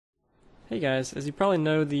Hey guys, as you probably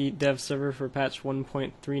know, the dev server for patch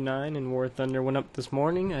 1.39 in War Thunder went up this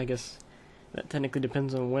morning. I guess that technically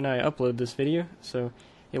depends on when I upload this video. So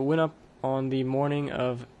it went up on the morning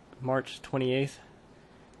of March 28th.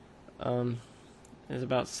 It's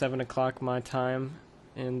about 7 o'clock my time,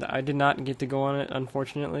 and I did not get to go on it,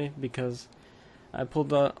 unfortunately, because I pulled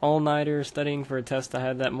the all-nighter studying for a test I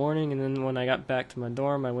had that morning, and then when I got back to my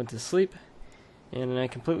dorm, I went to sleep, and I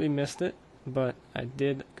completely missed it. But I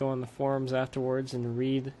did go on the forums afterwards and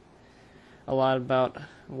read a lot about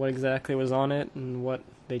what exactly was on it and what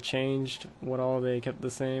they changed, what all they kept the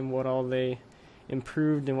same, what all they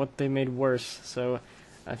improved, and what they made worse. So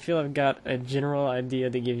I feel I've got a general idea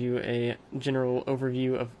to give you a general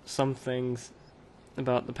overview of some things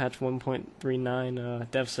about the patch 1.39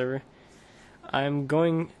 dev server. I'm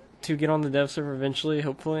going to get on the dev server eventually,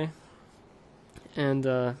 hopefully,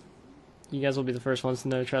 and you guys will be the first ones to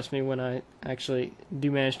know, trust me, when I actually do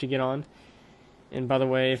manage to get on. And by the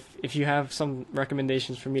way, if you have some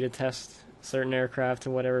recommendations for me to test certain aircraft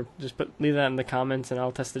and whatever, just leave that in the comments and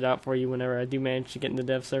I'll test it out for you whenever I do manage to get in the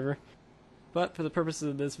dev server. But for the purposes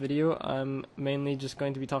of this video, I'm mainly just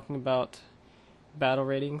going to be talking about battle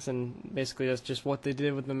ratings, and basically that's just what they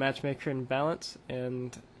did with the matchmaker and balance.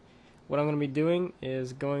 And what I'm going to be doing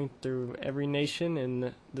is going through every nation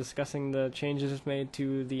and discussing the changes made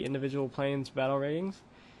to the individual planes' battle ratings,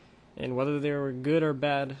 and whether they were good or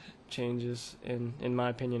bad changes, in my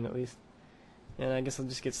opinion at least. And I guess I'll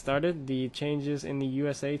just get started. The changes in the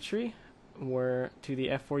USA tree were to the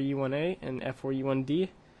F4U1A and F4U1D.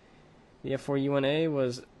 The F4U1A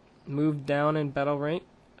was moved down in battle rank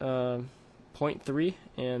 0.3,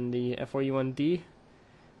 and the F4U1D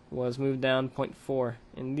was moved down 0.4,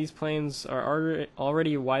 and these planes are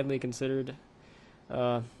already widely considered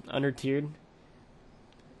under-tiered.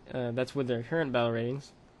 That's with their current battle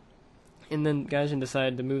ratings. And then Gaijin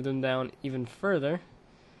decided to move them down even further,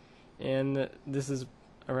 and this is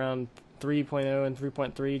around 3.0 and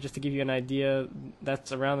 3.3. Just to give you an idea,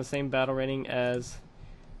 that's around the same battle rating as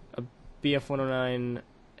a BF-109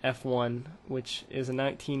 F1, which is a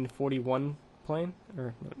 1941 plane,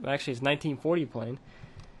 or actually it's a 1940 plane.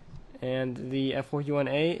 And the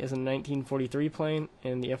F4U1A is a 1943 plane,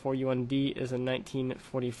 and the F4U1D is a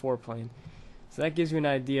 1944 plane. So that gives you an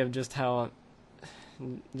idea of just how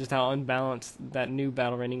unbalanced that new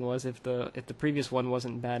battle rating was, if the previous one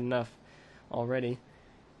wasn't bad enough already.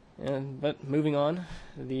 But moving on,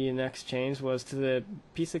 the next change was to the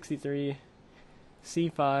P-63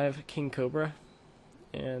 C5 King Cobra,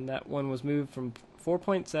 and that one was moved from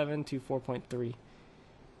 4.7 to 4.3.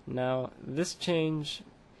 Now this change,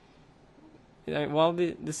 while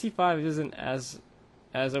the C5 isn't as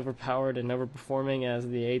overpowered and overperforming as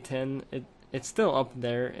the A10, it's still up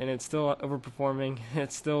there, and it's still overperforming.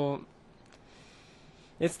 It's still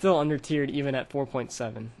under-tiered even at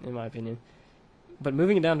 4.7, in my opinion. But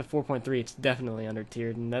moving it down to 4.3, it's definitely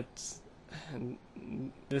under-tiered, and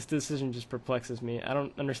this decision just perplexes me. I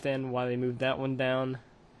don't understand why they moved that one down,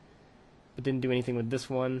 but didn't do anything with this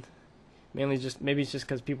one. Maybe it's just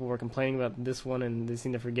because people were complaining about this one and they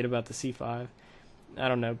seem to forget about the C5. I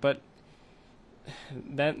don't know, but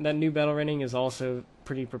that new battle rating is also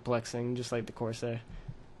pretty perplexing, just like the Corsair.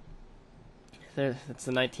 It's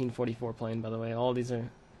the 1944 plane, by the way. All these are,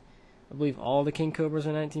 I believe, all the King Cobras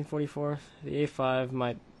are 1944. The A5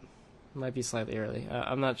 might be slightly early.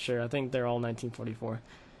 I'm not sure. I think they're all 1944.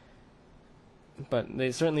 But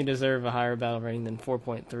they certainly deserve a higher battle rating than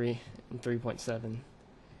 4.3 and 3.7.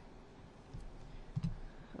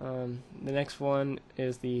 The next one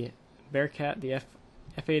is the Bearcat, the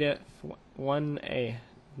F8F1A.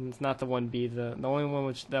 It's not the 1B. The only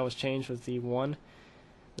one that was changed was the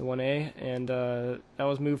 1A, and that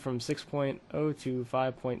was moved from 6.0 to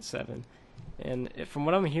 5.7. And from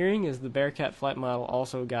what I'm hearing is the Bearcat flight model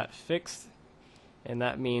also got fixed, and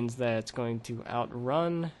that means that it's going to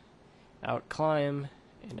outrun, outclimb,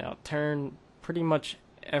 and outturn pretty much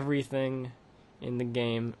everything in the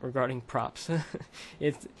game regarding props.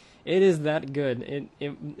 It is that good.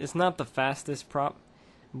 It's not the fastest prop,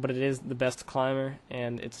 but it is the best climber,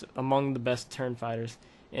 and it's among the best turn fighters.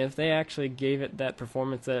 And if they actually gave it that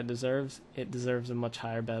performance that it deserves a much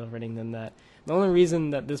higher battle rating than that. The only reason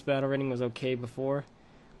that this battle rating was okay before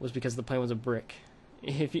was because the plane was a brick.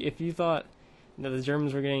 If you thought that the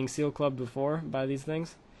Germans were getting seal clubbed before by these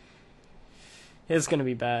things, it's going to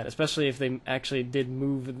be bad, especially if they actually did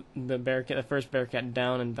move the first Bearcat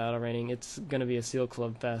down in battle rating. It's going to be a seal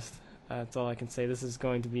club fest. That's all I can say. This is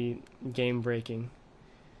going to be game breaking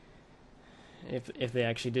if they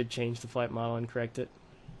actually did change the flight model and correct it.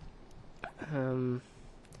 That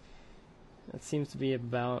seems to be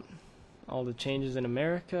about all the changes in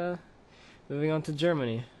America. Moving on to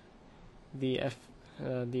Germany, the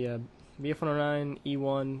BF-109,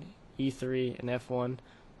 E1, E3, and F1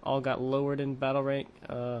 all got lowered in battle rank.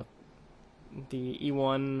 The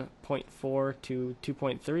E1 0.4 to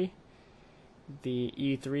 2.3, the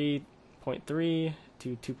E3 0.3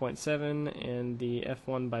 to 2.7, and the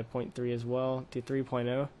F1 by 0.3 as well to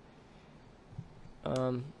 3.0.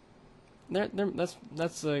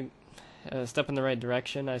 That's a step in the right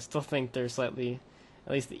direction. I still think they're slightly,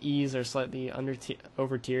 at least the E's are slightly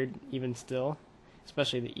over tiered even still,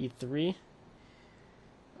 especially the E3.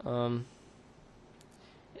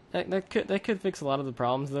 That could fix a lot of the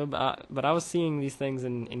problems though. But I was seeing these things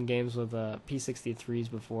in games with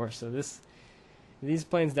P63s before, so these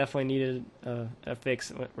planes definitely needed a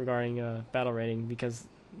fix regarding battle rating, because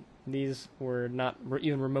these were not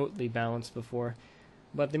even remotely balanced before,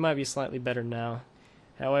 but they might be slightly better now.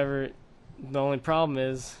 However, the only problem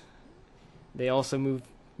is they also moved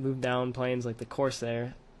down planes like the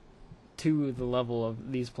Corsair to the level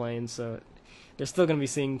of these planes, so they're still going to be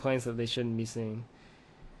seeing planes that they shouldn't be seeing.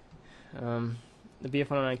 The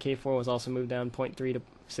BF-109K4 was also moved down 0.3 to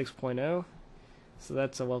 6.0, so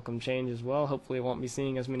that's a welcome change as well. Hopefully it won't be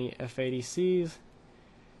seeing as many F-80Cs.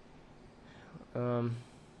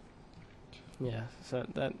 Yeah, so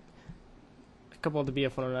that a couple of the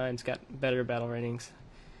BF-109s got better battle ratings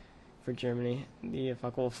for Germany. The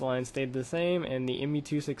Focke-Wulf line stayed the same, and the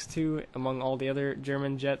ME-262 among all the other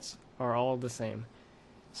German jets are all the same.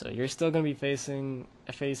 So you're still going to be facing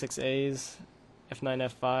F-86As, F-9,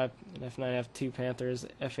 F-5, and F-9, F-2 Panthers,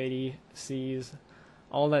 F-80Cs,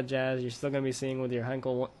 all that jazz. You're still going to be seeing with your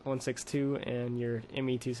Heinkel 162 and your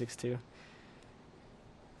ME-262.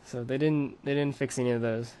 So they didn't fix any of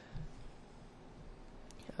those.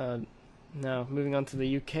 Now moving on to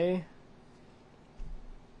the UK.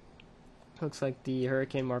 Looks like the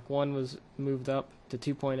Hurricane Mark 1 was moved up to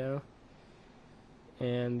 2.0,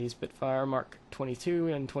 and the Spitfire Mark 22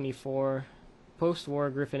 and 24 post-war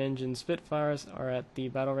Griffin engine Spitfires are at the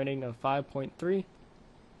battle rating of 5.3,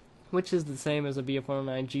 which is the same as a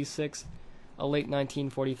BF-109 G6, a late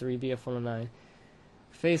 1943 BF-109,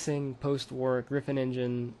 facing post-war Griffin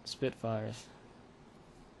engine Spitfires.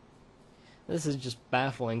 This is just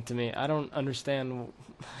baffling to me. I don't understand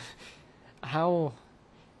how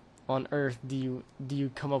on earth do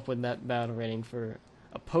you come up with that battle rating for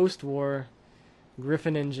a post-war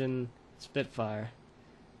Griffin engine Spitfire?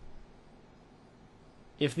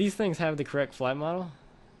 If these things have the correct flight model,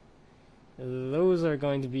 those are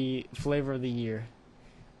going to be flavor of the year.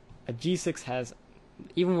 A G6 has,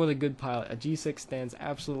 even with a good pilot, a G6 stands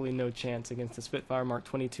absolutely no chance against the Spitfire Mark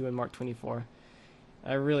 22 and Mark 24.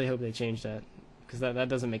 I really hope they change that, because that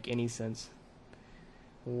doesn't make any sense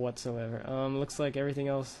whatsoever. Looks like everything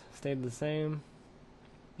else stayed the same,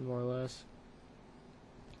 more or less.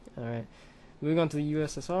 Alright, moving on to the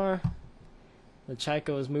USSR. The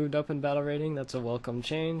Chaika was moved up in battle rating. That's a welcome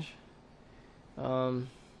change.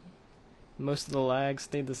 Most of the lag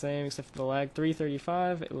stayed the same except for the lag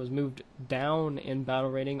 335. It was moved down in battle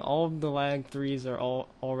rating. All of the lag 3s are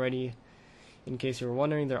already, in case you were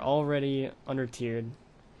wondering, they're already under tiered.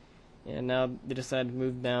 And now they decided to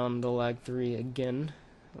move down the lag 3 again,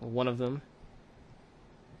 one of them.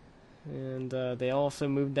 And they also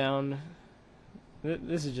moved down,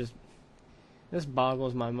 this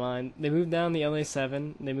boggles my mind. They moved down the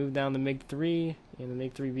LA-7, they moved down the MiG-3 and the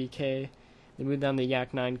MiG-3BK, they moved down the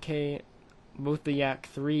Yak-9K, both the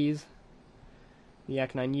Yak-3s, the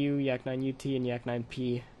Yak-9U, Yak-9UT, and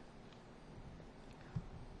Yak-9P.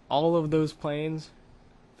 All of those planes,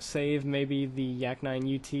 save maybe the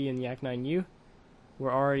Yak-9UT and Yak-9U,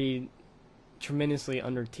 were already tremendously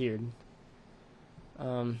under-tiered.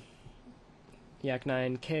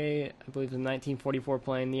 Yak-9K, I believe, is a 1944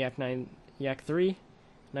 plane, the Yak-3,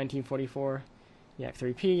 1944,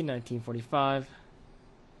 Yak-3P, 1945,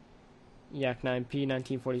 Yak-9P,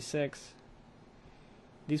 1946.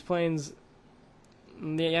 These planes,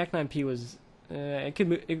 the Yak-9P was,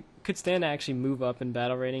 it could stand to actually move up in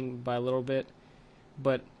battle rating by a little bit,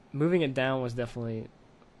 but moving it down was definitely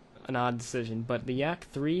an odd decision. But the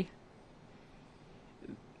Yak-3,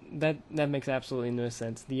 that makes absolutely no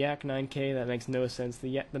sense. The Yak-9K, that makes no sense.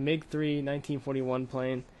 The MiG-3 1941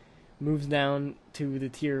 plane moves down to the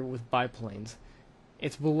tier with biplanes.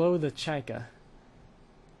 It's below the Chaika.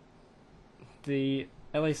 The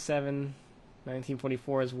LA-7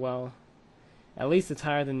 1944 as well. At least it's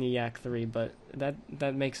higher than the Yak-3, but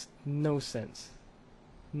that makes no sense.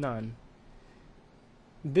 None.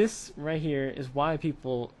 This right here is why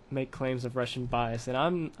people make claims of Russian bias, and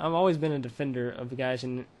I've always been a defender of the guys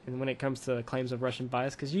when it comes to claims of Russian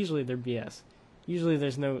bias, because usually they're BS. Usually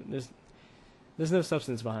there's there's no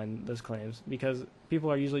substance behind those claims because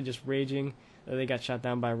people are usually just raging that they got shot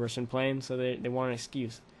down by a Russian plane, so they want an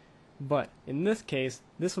excuse. But in this case,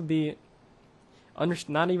 this would be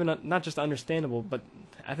not just understandable, but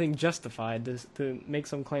I think justified to make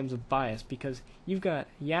some claims of bias because you've got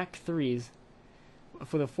Yak 3s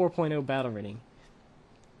for the 4.0 battle rating,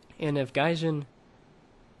 and if Gaijin,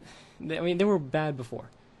 they were bad before,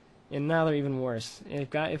 and now they're even worse. If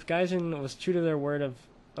Gaijin was true to their word of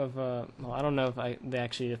well, I don't know if they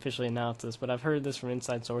actually officially announced this, but I've heard this from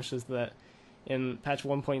inside sources that in patch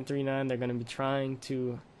 1.39 they're going to be trying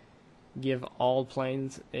to give all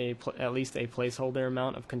planes at least a placeholder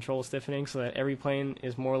amount of control stiffening so that every plane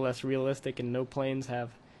is more or less realistic and no planes have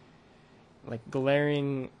like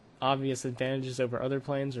glaring obvious advantages over other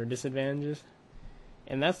planes or disadvantages.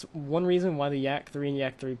 And that's one reason why the Yak 3 and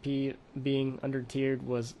Yak 3P being under-tiered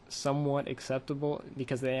was somewhat acceptable,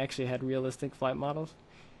 because they actually had realistic flight models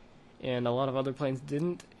and a lot of other planes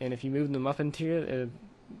didn't, and if you move them up in tier,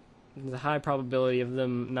 there's a high probability of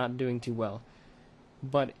them not doing too well.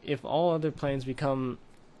 But if all other planes become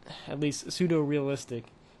at least pseudo-realistic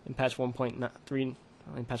in patch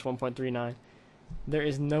 1.39, there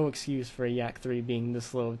is no excuse for a Yak 3 being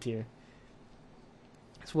this low of tier.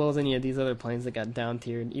 As well as any of these other planes that got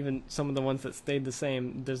down-tiered. Even some of the ones that stayed the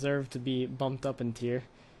same deserve to be bumped up in tier.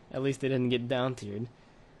 At least they didn't get down-tiered.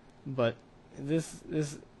 But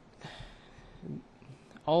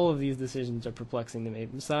all of these decisions are perplexing to me.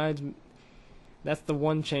 Besides, that's the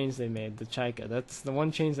one change they made, the Chaika. That's the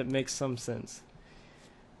one change that makes some sense.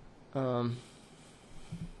 Yeah,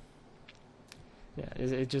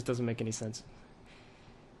 it just doesn't make any sense.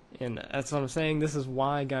 And that's what I'm saying. This is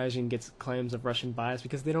why Gaijin gets claims of Russian bias,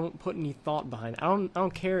 because they don't put any thought behind it. I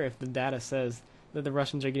don't care if the data says that the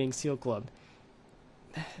Russians are getting seal clubbed.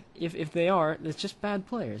 If they are, it's just bad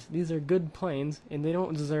players. These are good planes, and they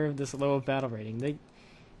don't deserve this low of battle rating.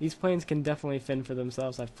 These planes can definitely fend for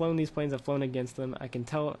themselves. I've flown these planes. I've flown against them. I can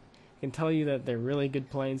tell you that they're really good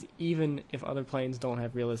planes, even if other planes don't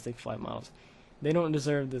have realistic flight models. They don't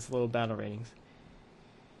deserve this low battle ratings.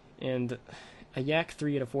 And a Yak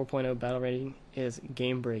 3 at a 4.0 battle rating is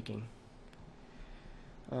game-breaking.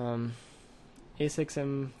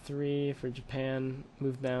 A6M3 for Japan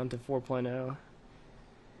moved down to 4.0.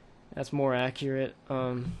 That's more accurate.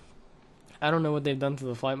 I don't know what they've done to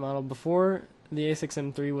the flight model. Before, the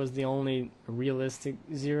A6M3 was the only realistic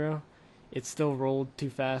 0. It still rolled too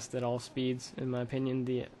fast at all speeds, in my opinion.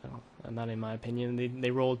 Not in my opinion.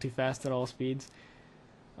 They rolled too fast at all speeds.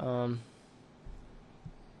 None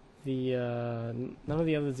of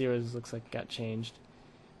the other zeros looks like got changed.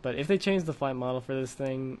 But if they change the flight model for this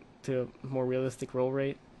thing to a more realistic roll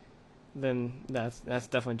rate, then that's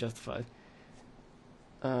definitely justified.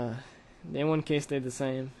 The M1K stayed the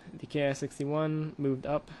same. The KI-61 moved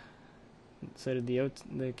up. So did the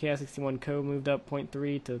KI-61 Co moved up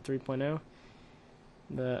 0.3 to 3.0.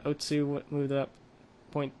 The Otsu moved up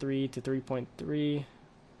 0.3 to 3.3.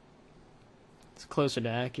 It's closer to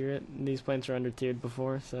accurate. These planes were under-tiered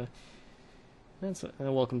before, so that's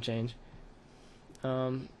a welcome change.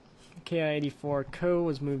 KI-84 Co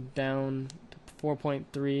was moved down to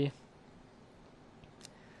 4.3.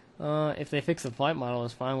 If they fix the flight model,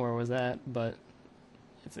 it's fine where it was at, but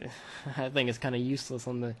I think it's kind of useless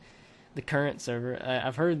on the current server.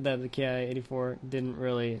 I've heard that the KI-84 didn't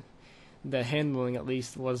really, the handling at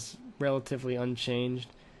least was relatively unchanged.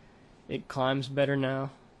 It climbs better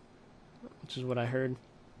now, which is what I heard.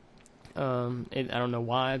 I don't know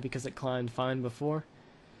why, because it climbed fine before.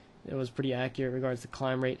 It was pretty accurate in regards to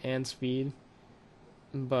climb rate and speed.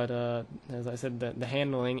 But as I said, the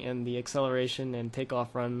handling and the acceleration and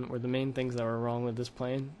takeoff run were the main things that were wrong with this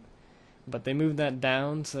plane. But they moved that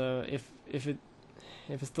down, so if it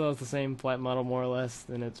still has the same flight model more or less,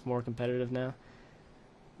 then it's more competitive now.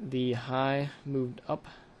 The high moved up.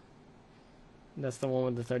 That's the one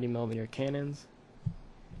with the 30mm cannons.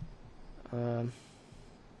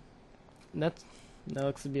 That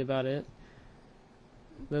looks to be about it.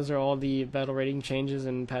 Those are all the battle rating changes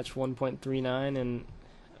in patch 1.39, and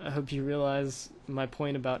I hope you realize my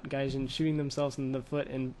point about Gaijin shooting themselves in the foot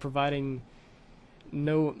and providing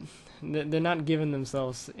they're not giving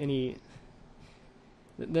themselves any,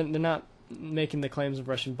 they're not making the claims of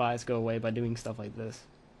Russian bias go away by doing stuff like this.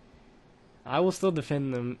 I will still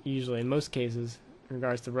defend them usually in most cases in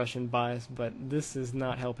regards to Russian bias, but this is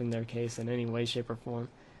not helping their case in any way, shape, or form.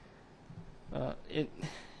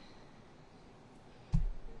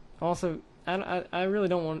 Also, I really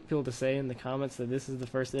don't want people to say in the comments that this is the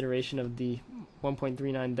first iteration of the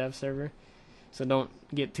 1.39 dev server, so don't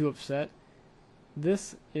get too upset.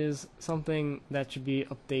 This is something that should be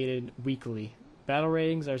updated weekly, battle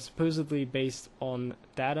ratings are supposedly based on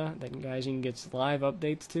data that Gaijin gets live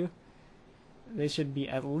updates to. They should be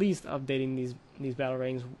at least updating these battle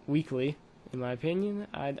ratings weekly, in my opinion.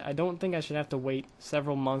 I don't think I should have to wait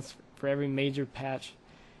several months for every major patch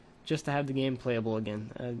just to have the game playable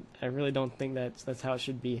again. I really don't think that's how it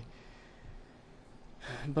should be.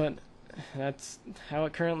 But that's how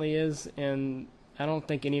it currently is, and I don't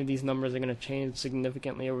think any of these numbers are going to change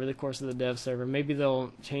significantly over the course of the dev server. Maybe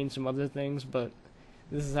they'll change some other things, but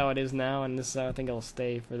this is how it is now, and this is how I think it'll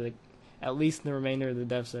stay for at least the remainder of the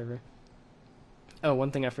dev server. Oh,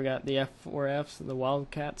 one thing I forgot, the F4Fs, the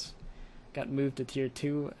Wildcats, got moved to Tier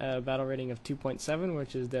 2 at a battle rating of 2.7,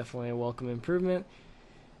 which is definitely a welcome improvement.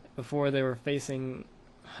 Before they were facing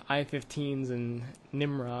I-15s and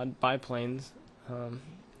Nimrod biplanes,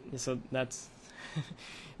 so that's...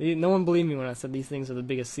 no one believed me when I said these things are the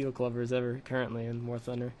biggest seal clovers ever currently in War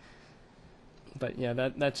Thunder. But yeah,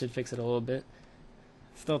 that should fix it a little bit.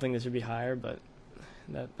 Still think this should be higher, but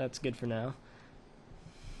that's good for now.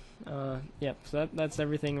 Yeah, so that's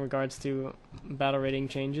everything in regards to battle rating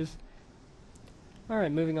changes.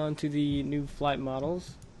 Alright, moving on to the new flight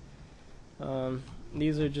models.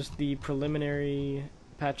 These are just the preliminary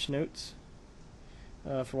patch notes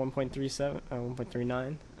for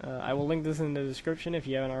 1.39. I will link this in the description if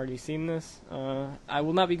you haven't already seen this. I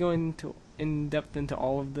will not be going in depth into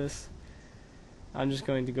all of this. I'm just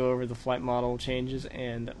going to go over the flight model changes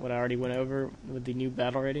and what I already went over with the new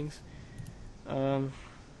battle ratings.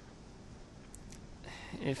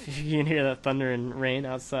 If you can hear that thunder and rain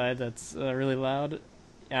outside, that's really loud.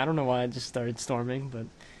 I don't know why I just started storming, but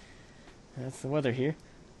that's the weather here.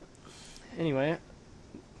 Anyway,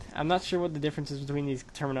 I'm not sure what the differences between these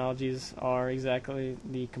terminologies are exactly.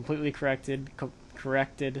 The completely corrected,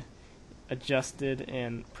 corrected, adjusted,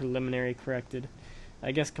 and preliminary corrected.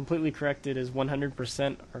 I guess completely corrected is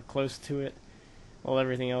 100% or close to it, while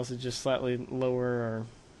everything else is just slightly lower, or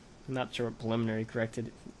I'm not sure what preliminary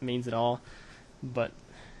corrected means at all. But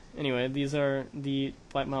anyway, these are the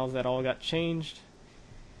flight models that all got changed.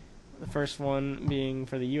 The first one being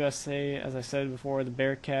for the USA, as I said before, the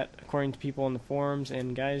Bearcat, according to people in the forums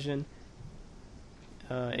and Gaijin.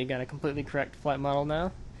 It got a completely correct flight model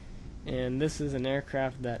now, and this is an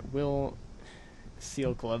aircraft that will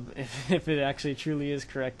seal club if it actually truly is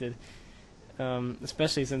corrected,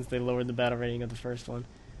 especially since they lowered the battle rating of the first one.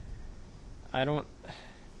 I don't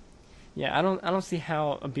see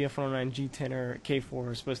how a BF-109 G10 or K4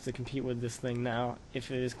 are supposed to compete with this thing now if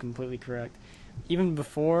it is completely correct. Even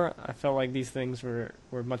before, I felt like these things were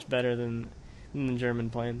much better than the German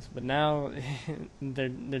planes, but now they're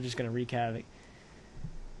just going to wreak havoc.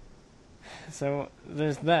 So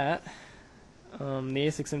there's that. The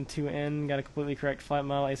A6M2N got a completely correct flight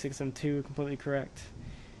model. A6M2 completely correct.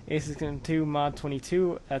 A6M2 Mod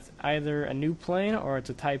 22. That's either a new plane or it's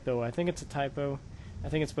a typo. I think it's a typo. I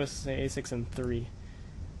think it's supposed to say A6M3.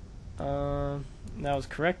 That was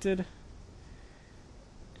corrected.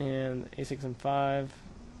 And A6M5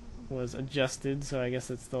 was adjusted, so I guess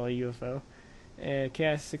it's still a UFO.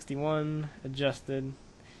 KI-61 adjusted.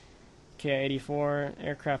 KI-84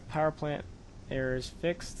 aircraft power plant errors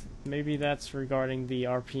fixed. Maybe that's regarding the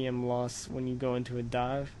RPM loss when you go into a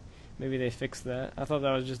dive. Maybe they fixed that. I thought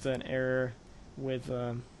that was just an error with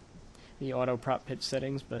the auto prop pitch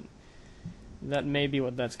settings, but that may be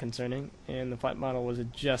what that's concerning. And the flight model was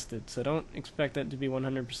adjusted, so don't expect that to be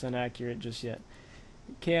 100% accurate just yet.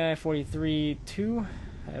 KI-43-2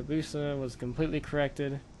 Hayabusa was completely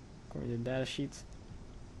corrected according to data sheets.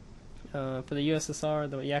 For the USSR,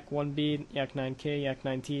 the Yak-1B, Yak-9K,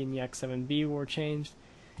 Yak-9T, and Yak-7B were changed.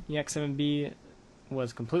 Yak-7B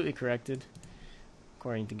was completely corrected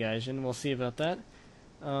according to Gaijin. We'll see about that.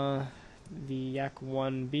 The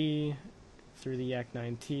Yak-1B through the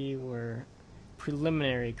Yak-9T were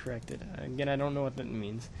preliminary corrected. Again, I don't know what that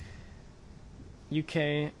means.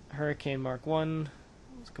 UK Hurricane Mark 1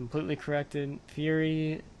 was completely corrected.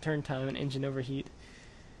 Fury, turn time, and engine overheat.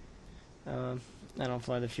 I don't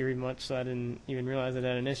fly the Fury much, so I didn't even realize it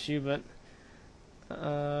had an issue, but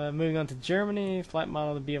moving on to Germany, flight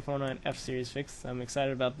model of the BF-109 F-Series fixed. I'm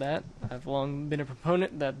excited about that. I've long been a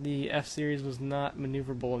proponent that the F-Series was not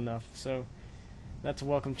maneuverable enough, so that's a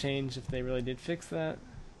welcome change if they really did fix that.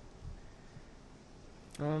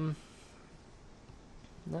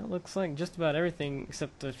 That looks like just about everything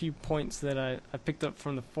except a few points that I picked up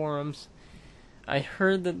from the forums. I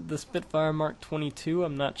heard that the Spitfire Mark 22,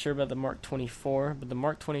 I'm not sure about the Mark 24, but the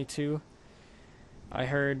Mark 22 I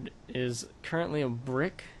heard is currently a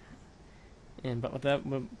brick, and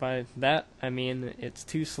by that I mean it's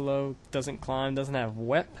too slow, doesn't climb, doesn't have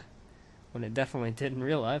WEP, when it definitely did in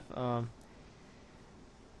real life.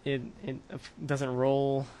 it doesn't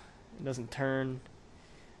roll, it doesn't turn.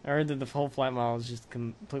 I heard that the whole flight model is just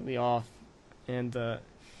completely off, and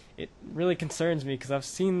it really concerns me because I've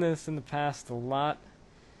seen this in the past a lot.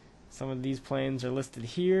 Some of these planes are listed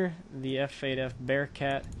here: the F-8F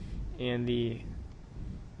Bearcat and the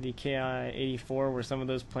Ki-84 were some of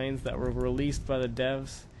those planes that were released by the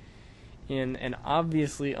devs in an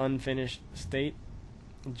obviously unfinished state,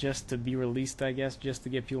 just to be released, I guess, just to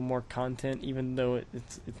give people more content, even though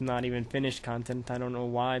it's not even finished content. I don't know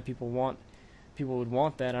why people would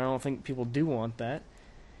want that. I don't think people do want that,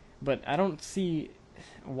 but I don't see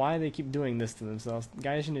why they keep doing this to themselves.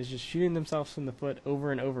 Gaijin is just shooting themselves in the foot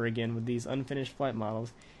over and over again with these unfinished flight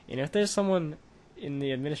models. And if there's someone in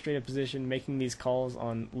the administrative position making these calls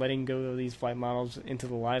on letting go of these flight models into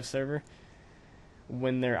the live server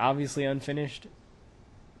when they're obviously unfinished,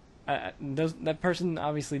 that person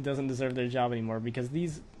obviously doesn't deserve their job anymore, because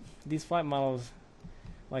these flight models,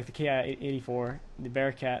 like the Ki-84, the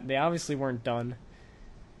Bearcat, they obviously weren't done.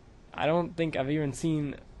 I don't think I've even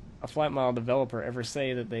seen a flight model developer ever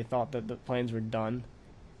say that they thought that the planes were done,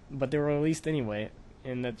 but they were released anyway,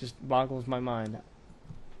 and that just boggles my mind.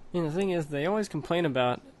 And the thing is, they always complain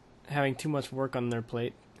about having too much work on their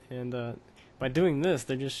plate, and by doing this,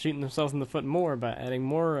 they're just shooting themselves in the foot more by adding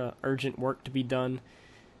more urgent work to be done,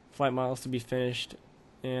 flight models to be finished,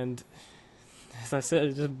 and as I said,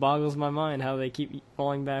 it just boggles my mind how they keep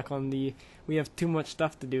falling back on the "we have too much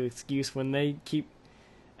stuff to do" excuse when they keep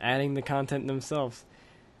adding the content themselves.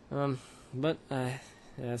 But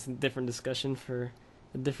that's a different discussion for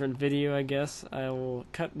a different video, I guess. I will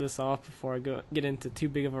cut this off before I get into too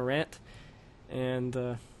big of a rant, and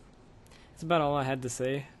that's about all I had to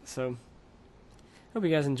say. So, hope you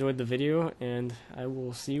guys enjoyed the video, and I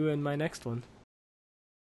will see you in my next one.